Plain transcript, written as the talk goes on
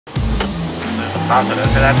他可能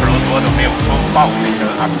现在 Perodua 都没有抽850的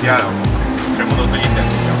昂价了，全部都是1.0的。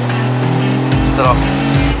是咯，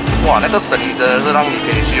哇，那个声音真的是让你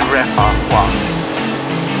可以去 rap 啊，哇！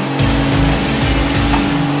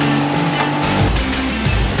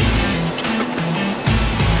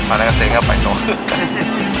把那个声音要摆多，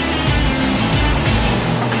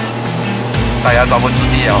大家找不注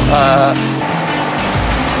意哦，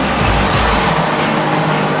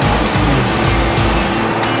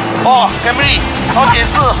哦 ，Camry， 好解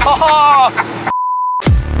释，哈哈。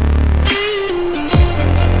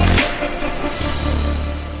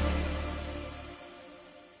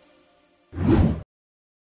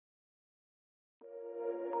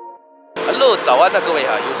Hello， 早安的各位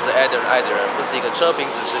哈，又是爱的人，不是一个车评，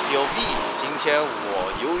只是 POV。今天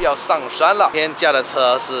我又要上山了。今天驾的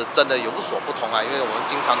车是真的有所不同啊，因为我们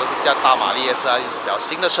经常都是驾大马力的车啊，又是比较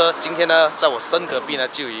新的车。今天呢，在我身隔壁呢，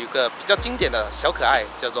就有一个比较经典的小可爱，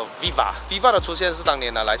叫做 Viva。Viva 的出现是当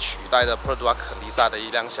年呢来取代的 Perodua 可丽莎的一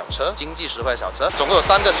辆小车，经济实惠小车。总共有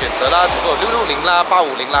3个选择啦，总共有660啦、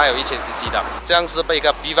850啦，还有1000cc 的。这样是被一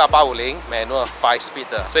个 Viva 850 manual 5 speed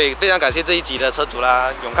的，所以非常感谢这一集的车主啦，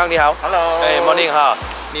永康你好 ，Hello， 哎 ，Morning 哈。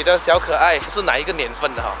你的小可爱是哪一个年份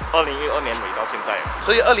的哈？2012年尾到现在，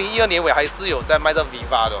所以2012年尾还是有在卖到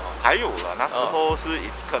Viva 的哈。还有了，那时候是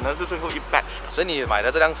可能是最后一 batch。所以你买的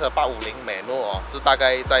这辆车850美诺哦，是大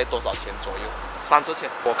概在多少钱左右？3000。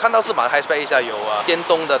我看到是蛮 high spec 一下，有电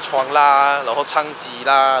动的窗啦，然后唱机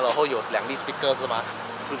啦，然后有2粒 speaker 是吗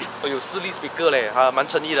？4粒，有4粒 speaker 嘞，还蛮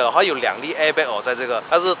诚意的。还有2粒 airbag 哦，在这个，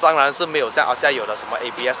但是当然是没有像现在有的什么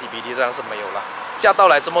ABS、EBD 这样是没有了。驾到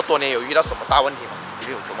来这么多年，有遇到什么大问题吗？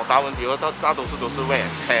没有什么大问题，大多数都是 wear and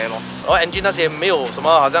tear 咯。然后 engine 那些没有什么，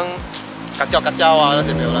好像嘎叫啊那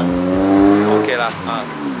些没有了。OK 了啊，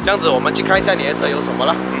这样子我们去看一下你的车有什么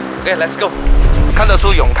了。OK，let's go。看得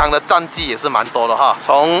出永康的战绩也是蛮多的哈，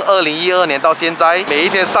从2012年到现在，每一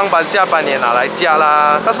天上班下班也拿来驾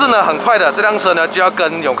啦。但是呢，很快的这辆车呢就要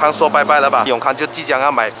跟永康说拜拜了吧？永康就即将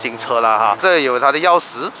要买新车了哈。这有它的钥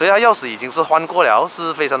匙，所以它钥匙已经是换过了，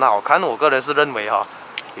是非常的好看。我个人是认为哈，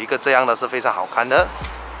有一个这样的是非常好看的。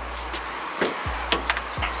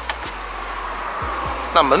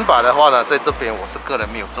那门把的话呢，在这边我是个人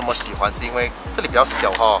没有这么喜欢，是因为这里比较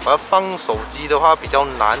小哈，而放手机的话比较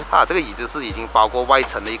难啊。这个椅子是已经包过外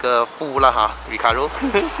层的一个布了哈 ，Ricardo。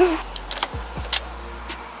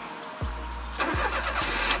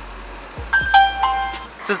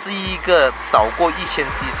这是一个少过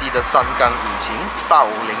1000cc的3缸引擎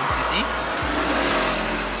，850cc，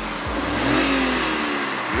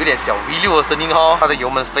 有一点小 V6的声音哈。它的油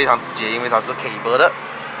门非常直接，因为它是 cable 的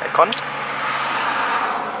 ，icon。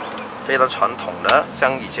非常传统的，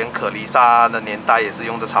像以前可丽莎的年代也是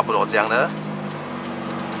用的差不多这样的，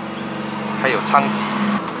还有唱机。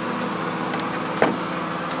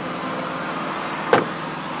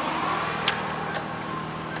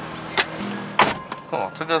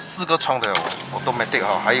哦，这个4个窗的有 automatic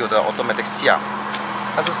哈，还有的 automatic 下，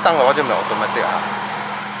但是上的话就没有 automatic 啊。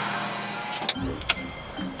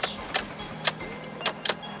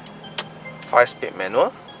5 speed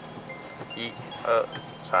manual，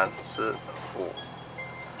 1、2、3、4、5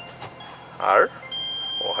 R，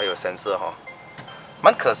 我还有sensor哈，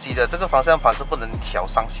蛮可惜的。这个方向盘是不能调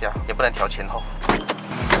上下，也不能调前后。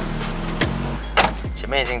前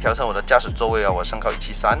面已经调成我的驾驶座位啊，我身高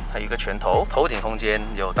173，还有一个拳头，头顶空间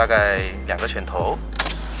有大概2个拳头。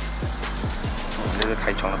我们这个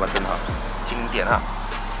开窗的button哈，经典哈。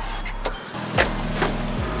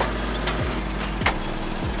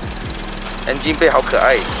engine 背好可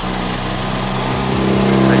爱。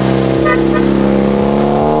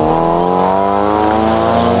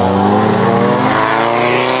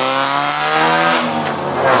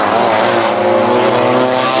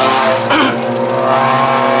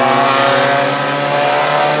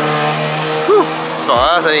爽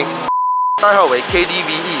啊，声音！代号为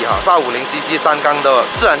KDVE 哈，850cc 3缸的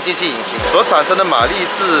自然进气引擎，所产生的马力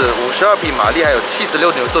是52匹马力，还有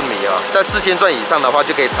76牛顿米啊，在4000转以上的话，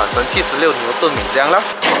就可以产生76牛顿米这样啦。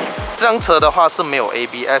这辆车的话是没有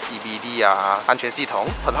ABS、EBD 啊，安全系统。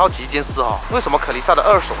很好奇一件事哦，为什么可丽莎的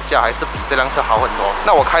2手价还是比这辆车好很多？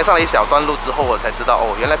那我开上了一小段路之后，我才知道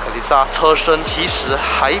哦，原来可丽莎车身其实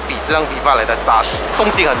还比这辆 Viva 来的扎实，重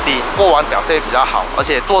心很低，过弯表现比较好，而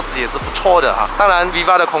且坐姿也是不错的哈。当然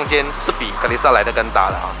Viva 的空间是比可丽莎来的更大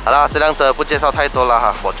的哈。好啦，这辆车不介绍太多了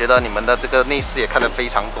哈，我觉得你们的这个内饰也看得非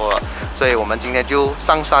常多了，所以我们今天就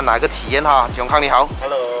上山来个体验哈。永康你好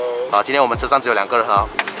 ，Hello。啊，今天我们车上只有2个人哈。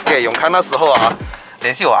对，永康那时候啊，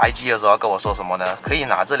联系我 IG 的时候跟我说什么呢？可以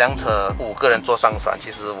拿这辆车5个人坐上山，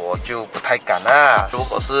其实我就不太敢啊。如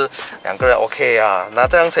果是2个人 OK 啊，那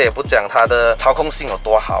这辆车也不讲它的操控性有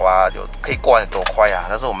多好啊，就可以过得多快啊。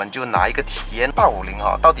但是我们就拿一个体验850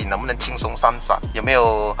哈，到底能不能轻松上山？有没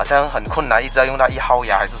有好像很困难，一直要用到1号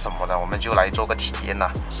牙还是什么的？我们就来做个体验呐。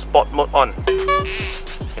Sport mode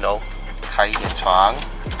on，you know， 开一点床，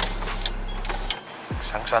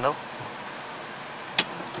上山喽。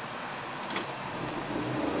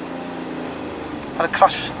 它的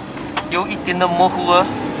clutch 有一点的模糊啊。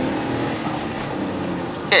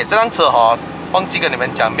嘿，这辆车哈，忘记跟你们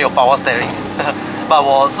讲没有 power steering， 不，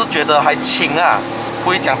我是觉得还轻啊，不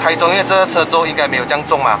会讲太重，因为这个车重应该没有这样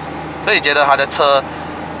重嘛，所以觉得它的车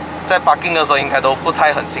在 parking 的时候应该都不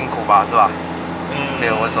太很辛苦吧，是吧？没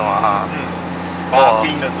有为什么哈。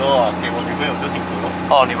parking 的时候给我女朋友就辛苦了。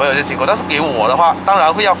哦，女朋友就辛苦，但是给我的话，当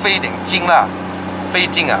然会要费一点劲啦，费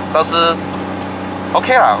劲啊，但是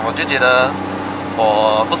OK 啦，我就觉得。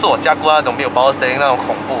 我不是我驾过那种没有 power steering 那种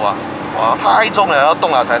恐怖啊！哇，太重了，要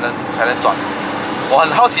动了才能转。我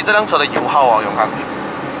很好奇这辆车的油耗啊，永康，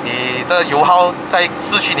你的油耗在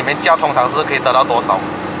市区里面加通常是可以得到多少？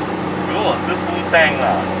如果是full tank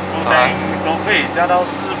啊，full tank 都可以加到450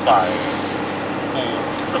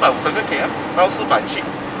个 km 到470。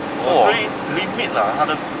我最 limit 了，它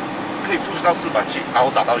的可以 push 到470，然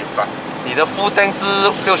后找到油站。你的full tank 是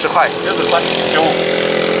60块，60块95。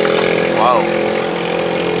哇哦！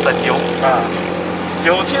 省油啊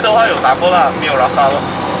，97的话有打过啦，没有拉沙了。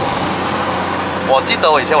我记得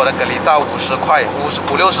我以前我的格丽莎50块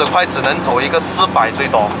，50-60块只能走一个400最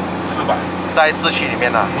多。400，在市区里面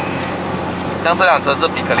呢。这样这辆车是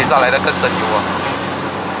比格丽莎来的更省油啊。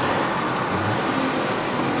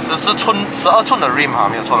12寸的 rim 哈，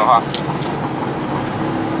没有错的话。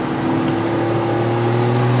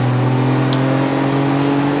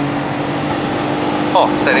哦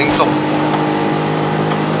 ，steering 重。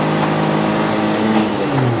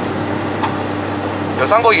 有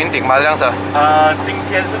上过云顶吗？这辆车？今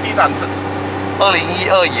天是第3次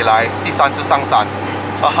，2012以来第3次上山。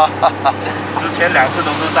之前2次都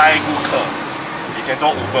是在顾客，以前做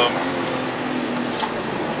Uber嘛。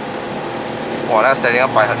哇，那 steering 要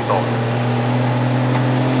摆很多。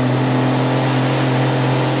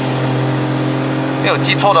没有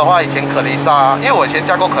记错的话，以前可丽莎，因为我以前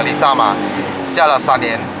驾过可丽莎嘛，驾了3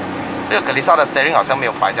年，那个可丽莎的 steering 好像没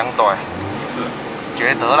有摆这样多。是。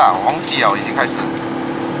觉得啦，我忘记了，已经开始。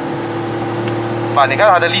 把你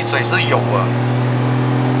看它的沥水是有啊，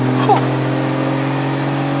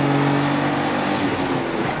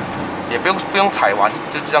也不用踩完，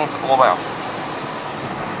就这样子过吧了。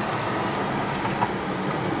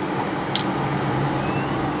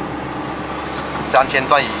3000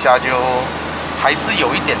转以下就还是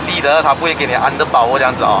有一点力的，它不会给你安的把握这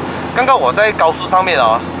样子啊。刚刚我在高速上面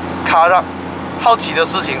啊，卡让，好奇的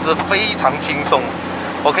事情是非常轻松，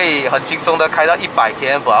我可以很轻松的开到100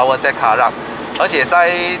 km/h 在卡让。 而且在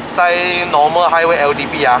normal highway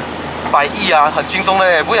LDB 啊，110啊，很轻松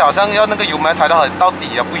的，不会好像要那个油门踩到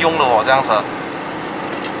底啊，不用了哦，这样车，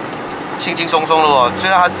轻轻松松的哦。虽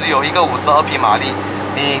然它只有一个52匹马力，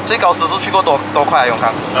你最高时速去过多快啊，永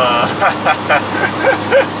康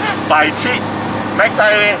？170 ，max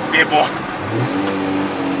highway 斜坡，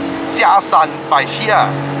下山170啊，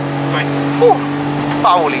对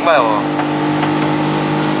，850吧哦。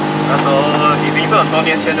 那时候已经是很多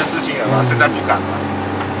年前的事情了嘛，现在不敢了。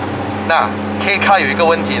那 K 卡有一个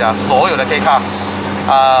问题的，所有的 K 卡，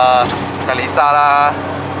格丽莎啦、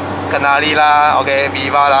肯纳利啦 ，OK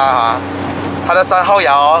Viva 啦哈，它的3号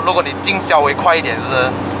牙哦，如果你进稍微快一点，是不是？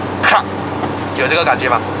咔，有这个感觉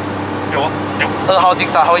吗？有啊，有。2号进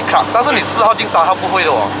3号会咔，但是你4号进3号不会的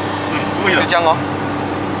哦。不会的。就这样哦。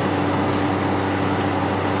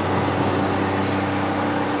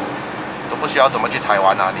 不需要怎么去踩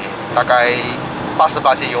完啊，你大概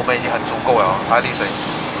88油门已经很足够了，它的沥水。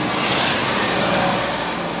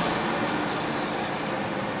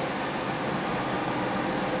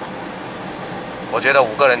我觉得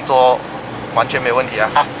5个人坐完全没问题啊。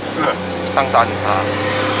是。上山啊。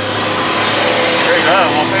可以的，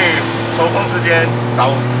我可以抽空时间找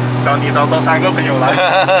多3个朋友来，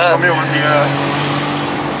都没有问题的。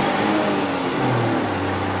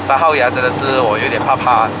 3号牙真的是我有点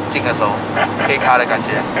怕进的时候 K 卡的感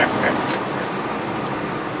觉。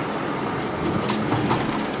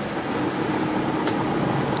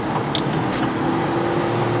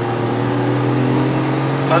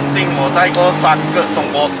曾经我载过3个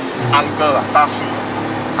中国安哥啊大叔，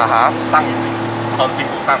上云顶，很辛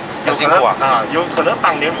苦上，很辛苦啊！有可能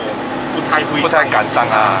当年我不太敢上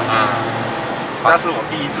啊，那是我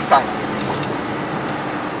第1次上。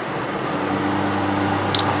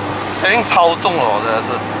steering 超重了，真的是。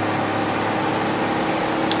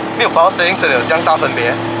没有power steering 真的有这样大分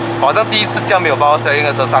别，好像第一次这样没有power steering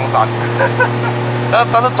的车上山。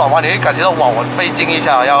但是转弯你会感觉到哇，我费劲一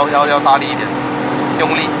下，要大力一点，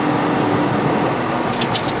用力。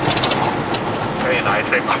可以来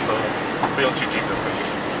这把手，不用去举就可以。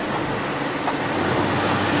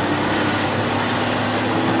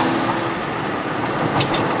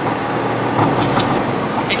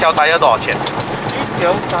一条胎要多少钱？一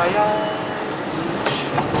条胎要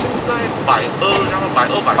现在120，然后120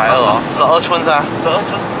哦，12寸是吧？12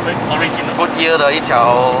寸，对 ，original。Goodyear 的一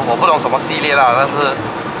条，我不懂什么系列啦，但是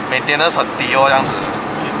每天都很低哦，这样子。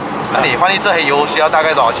那你换一次黑油需要大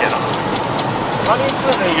概多少钱呢？换一次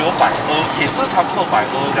黑油120，也是差不多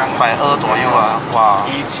120这样。120左右啊，哇！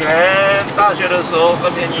以前大学的时候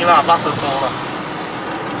更便宜啦，80多了。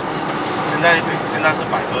现在是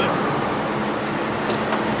120了。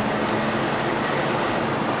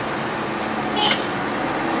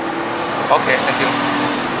OK，thank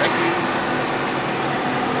you。Thank you。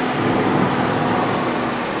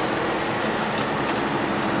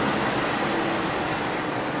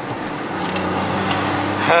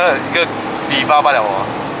一个Viva罢了哦，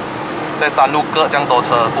在山路各这样多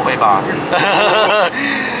车，不会吧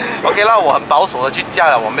？OK 啦，我很保守的去驾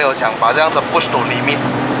了，我没有想把这样子 push to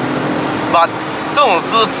limit。But 这种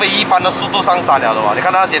是非一般的速度上山了的吧？你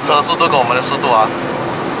看那些车的速度跟我们的速度啊。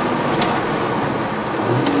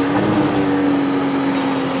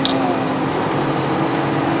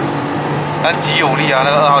很极有力啊，那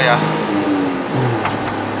个2号牙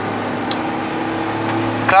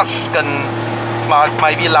 ，clutch 跟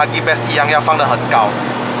Viva gearbox 一样，要放得很高，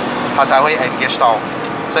它才会 engage 到，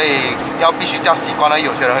所以必须叫习惯了。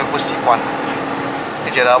有些人会不习惯，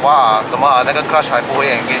你觉得哇，怎么那个 clutch 还不会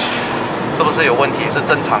engage？ 是不是有问题？是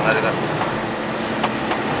正常的这个。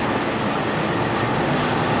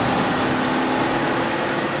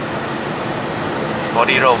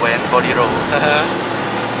Body roll and body roll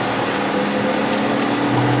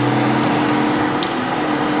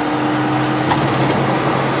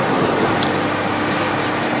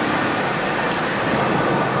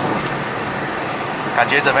感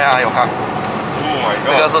觉怎么样？有看？ Oh my god！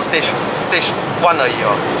 这个是 stage 1而已哦。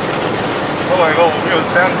Oh my god！ 我没有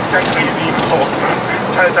这样 crazy 过，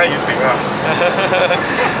在云顶啊。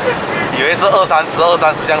以为是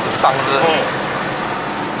230这样子上是不是？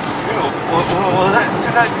因为我现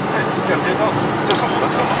在感觉到这是我的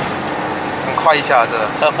车吗？很快一下子，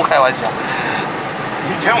不开玩笑。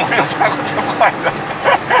以前我没有驾过这么快的。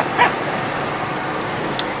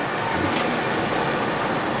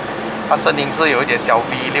它声音是有一点小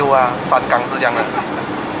V6啊，3缸是这样的。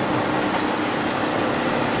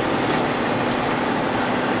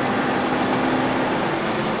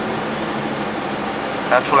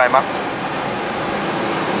它出来吗？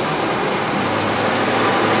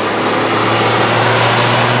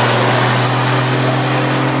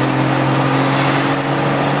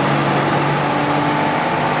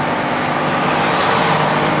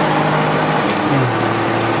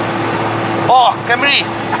哦 ，Camry。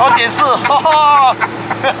好点4，哈哈！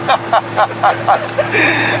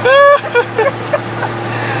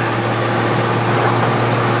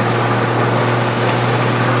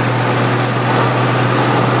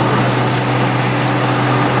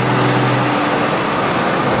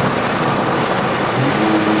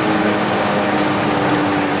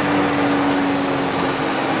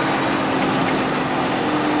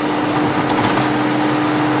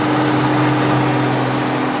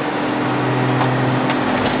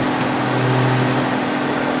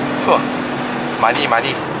蛮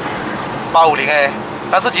力，850哎，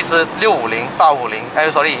但是其实650、850，哎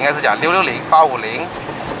，sorry， 应该是讲660、850，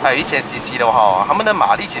还有1000cc 的话，他们的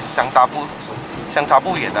马力其实相差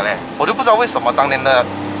不远的嘞。我就不知道为什么当年的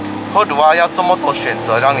Perodua要这么多选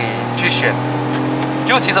择让你去选，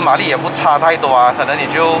就其实马力也不差太多啊，可能你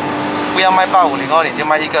就不要卖850哦，你就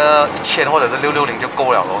卖一个1000或者是660就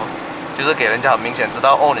够了咯，就是给人家很明显知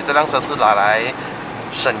道哦，你这辆车是拿来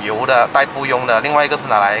省油的、代步用的，另外一个是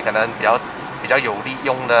拿来可能比较有力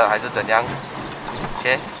用的，还是怎样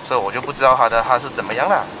 ？OK， 所以我就不知道它是怎么样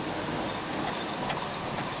了。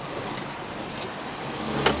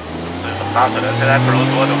那可能现在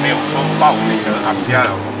Perodua 都没有出850的昂加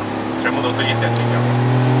了，全部都是1.0了。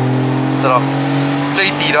是咯，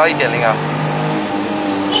最低的要1.0啊。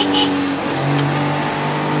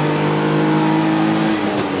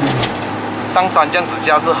上山这样子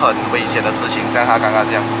驾是很危险的事情，像他刚刚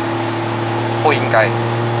这样，不应该。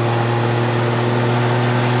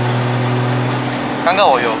刚刚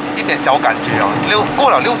我有一点小感觉哦，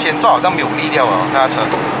过了6000转好像没有力掉了，那车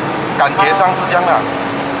感觉上是这样啊。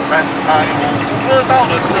但是我估测到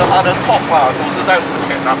的是它的 top 啊，都是在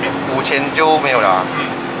5000那边。5000就没有了、啊。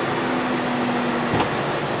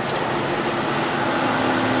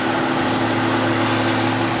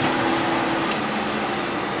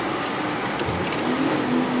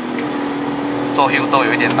做 hill 都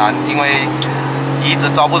有一点难，因为一直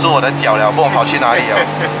抓不住我的脚了，不懂跑去哪里了。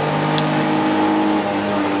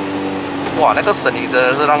哇，那个声音真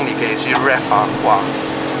的是让你可以去 rap 啊！哇，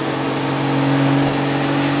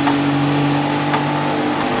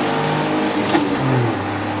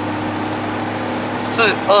是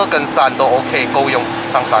2跟3都 OK， 够用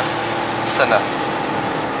上山，真的。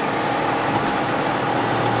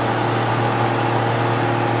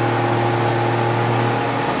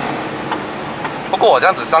不过我这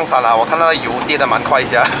样子上山啊，我看到油跌得蛮快一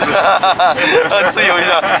下，吃油一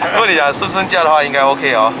下。如果你讲顺驾的话，应该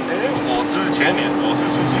OK 哦。我之前也都是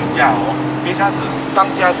顺驾哦，一下子上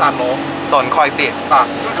下山哦，都很快跌啊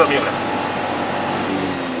，4个没有了。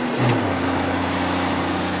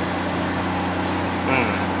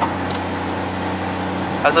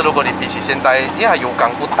但是如果你比起现在，因为它油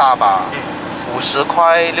缸不大吧，50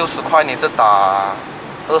块、60块，你是打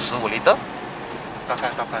25厘的，大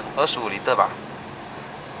概25厘的吧。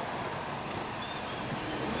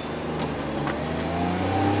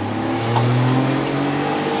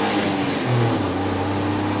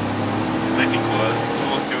最辛苦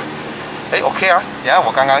的就OK 啊，你看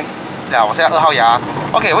我刚刚，我现在2号牙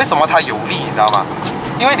 ，OK， 为什么它有力，你知道吗？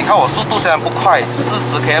因为你看我速度虽然不快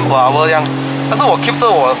，40 km/h 这样，但是我 keep 着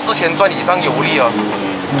我4000转以上油力哦。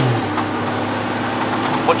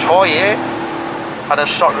不错耶，它的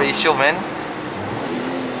short ratio man，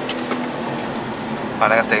 那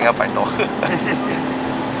个 steering 要100多，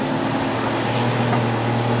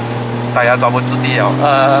大家抓不住地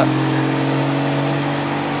哦，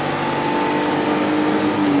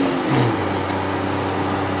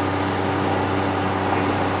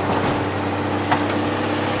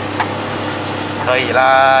可以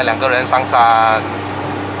啦，2个人上山，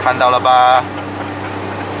看到了吧？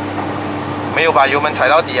没有把油门踩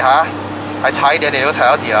到底哈，还差一点点就踩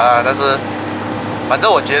到底了。但是，反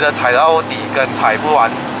正我觉得踩到底跟踩不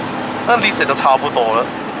完，那力气都差不多了。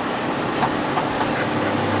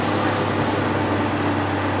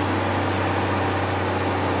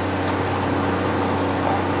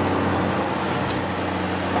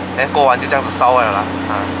过完就这样子烧了啦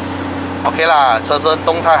，OK 啦，车身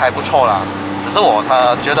动态还不错啦。只是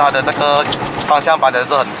他觉得它的那个方向盘的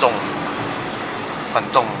是很重，很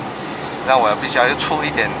重，让我必须要出一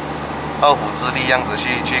点2虎之力，这样子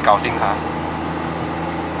去搞定它。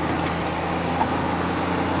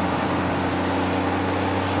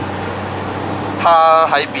它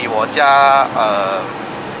还比我家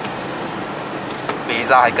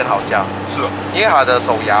Viva 还更好驾，是，因为它的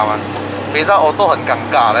手牙嘛，Viva Auto 很尴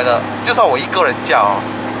尬，那个就算我一个人驾哦，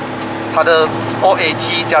它的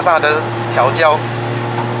 4AT 加上它的调教，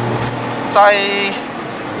在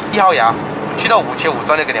1号牙去到5500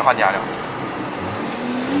转就给你换牙了，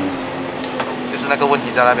就是那个问题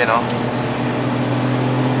在那边哦。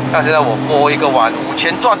那现在我拨一个弯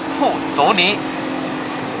5000转，走你。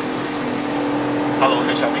Hello，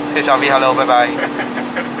 是小 B。嘿，小 B，Hello， 拜拜。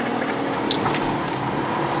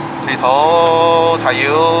推头，踩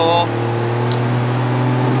油。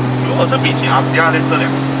如果是比起阿西亚的这两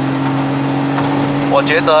个，我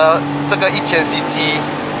觉得这个1000cc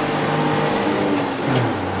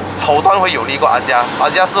头段会有力过阿西亚，阿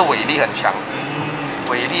西亚是尾力很强，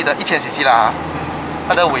尾力的1000cc 啦，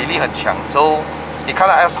它的尾力很强。就你看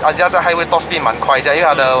到阿西亚在 highway top speed 蛮快一下，因为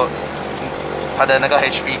它的那个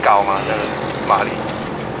HP 高嘛，那个马力，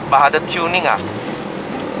把它的 tuning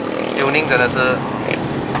真的是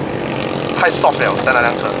太 soft 了，在那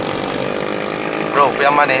辆车。Bro， 不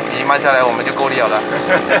要慢呢，你慢下来我们就够力了。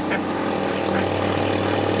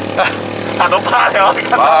他都怕了。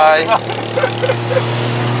拜。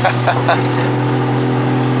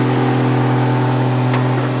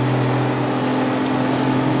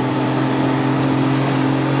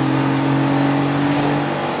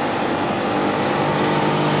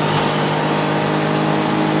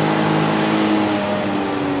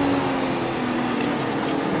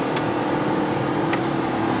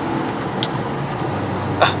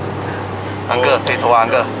安哥，推头啊，安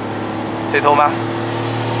哥，推头吗？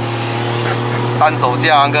单手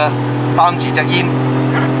架，安哥，单举只煙。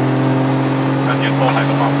感覺拖鞋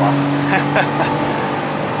都麻麻。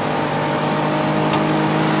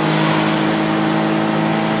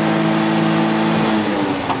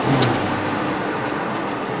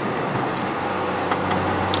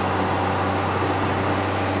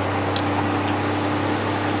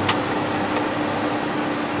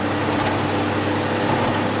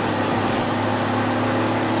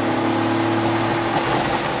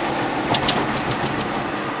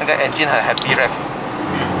engine 很 happy rev，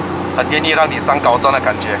 很愿意让你上高转的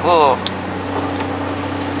感觉哦。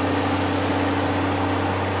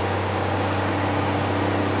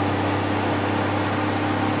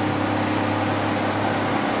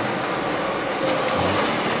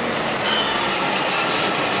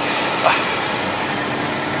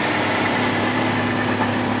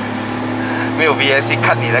没有 VSC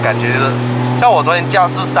看你的感觉，就是像我昨天驾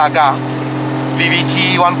驶 Saga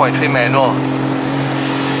VVT 1.3 manual，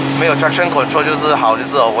 没有 traction control， 就是好，就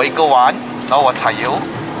是我一个弯，然后我踩油，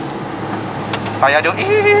大家就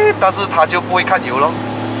咦，但是他就不会看油咯，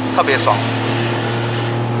特别爽。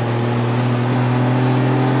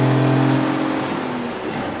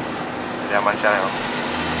等下慢下来哦，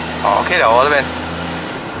好 OK 了哦，这边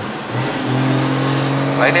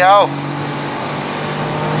来了。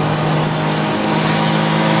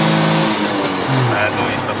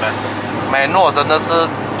 Manual is the best. Manual 真的是，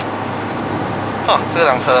哼，这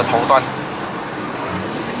辆车的头端。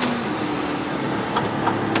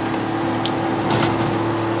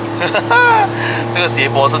这个斜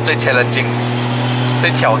坡是最 challenging、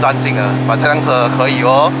最挑战性的，把这辆车可以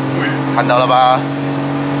哦，看到了吧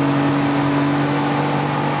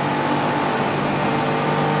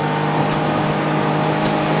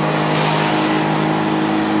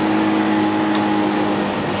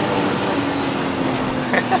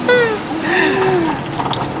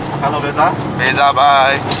？Hello， Viva。Viva，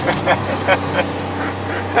 拜。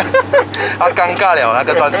他尴尬了，那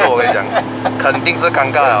个转速我跟你讲，肯定是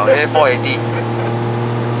尴尬了，因为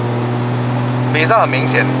 4AD。Viva 很明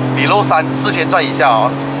显，比路4000转以下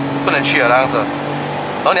哦，不能去了那辆车。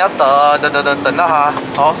然后你要等到它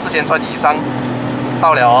哦4000转以上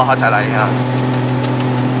到了哦，它才来啊。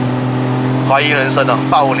怀疑人生哦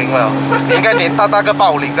，850了，你应该连大个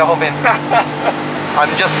850在后面。I'm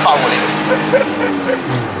just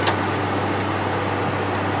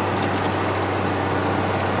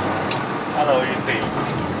 850。Hello， Genting。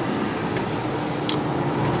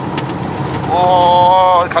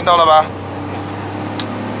哦，看到了吧？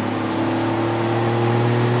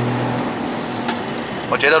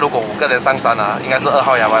我觉得如果5个人上山啊，应该是2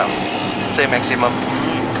号哑巴了，最 maximum，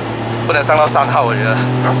 不能上到3号，我觉得。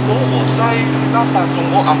那时候我在那班中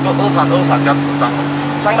国安个2323这样子上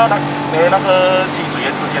到那个清水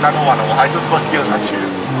岩之前那个弯了，我还是 first gear 上去的。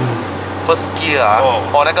First gear 啊？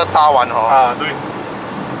哦，那个大弯哦。啊，对。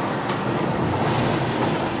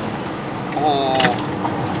哦。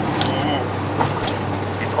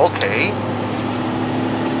It's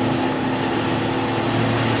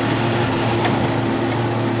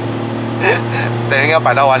okay。steering 要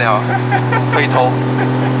摆到弯了，推头。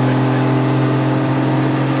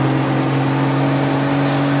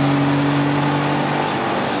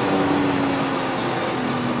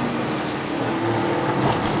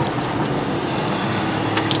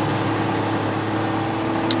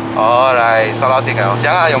哦，来上到顶了，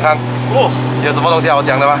讲啊，永康。哦，有什么东西好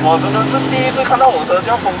讲的吗？我真的是第一次看到我车这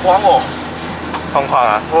样风光哦。风光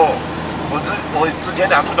啊！哦，我之前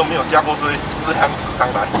2次都没有驾过这样子上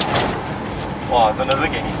来。哇，真的是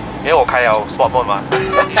给你，因为我开了 Sport Mode 嘛。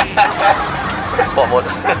Sport Mode。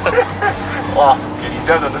哇，给你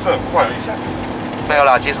这样真的是很快了一下子。没有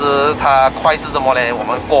啦，其实它快是什么呢？我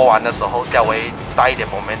们过弯的时候稍微带一点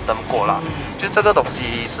momentum 过啦。就这个东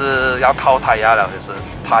西是要靠胎压了，就是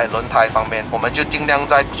轮胎方面，我们就尽量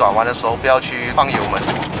在转弯的时候不要去放油门，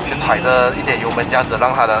就踩着一点油门这样子，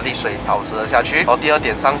让它的力水保持了下去。然后第2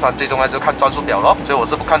点，上山最重要就是看转速表咯，所以我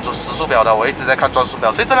是不看时速表的，我一直在看转速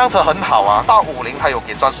表。所以这辆车很好啊，850它有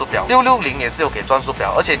给转速表，660也是有给转速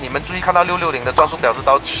表，而且你们注意看到660的转速表是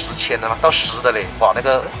到10的吗？到10的嘞！哇，那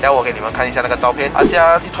个要我给你们看一下那个照片。而且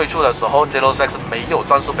一推出的时候 ，Zero Spec 是没有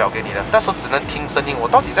转速表给你的，那时候只能听声音，我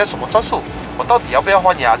到底在什么转速？我到底要不要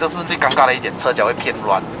换牙？这是最尴尬的一点，车脚会偏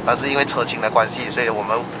软，但是因为车倾的关系，所以我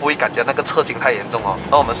们不会感觉那个侧倾太严重哦，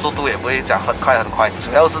而我们速度也不会讲很快，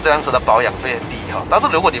主要是这辆车的保养费很低哈。但是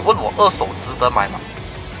如果你问我2手值得买吗？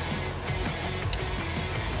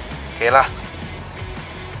给了，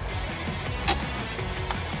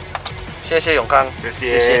谢谢永康，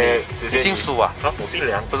谢谢你，你姓苏啊？啊，我姓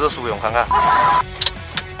梁，不是苏永康啊。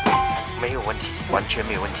没有问题，完全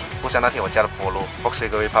没有问题。不像那天我加的菠萝，我水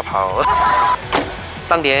各位怕跑。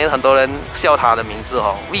当年很多人笑他的名字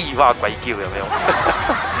哦，Viva 怪叫有没有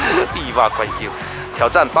？Viva 怪叫，挑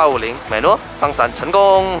战850美诺上山成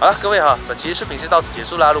功。好了，各位哈，本期视频就到此结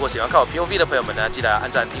束啦。如果喜欢看我 POV 的朋友们呢，记得按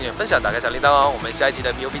赞、订阅、分享、打开小铃铛哦。我们下一期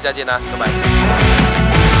的 POV 再见啦，拜拜。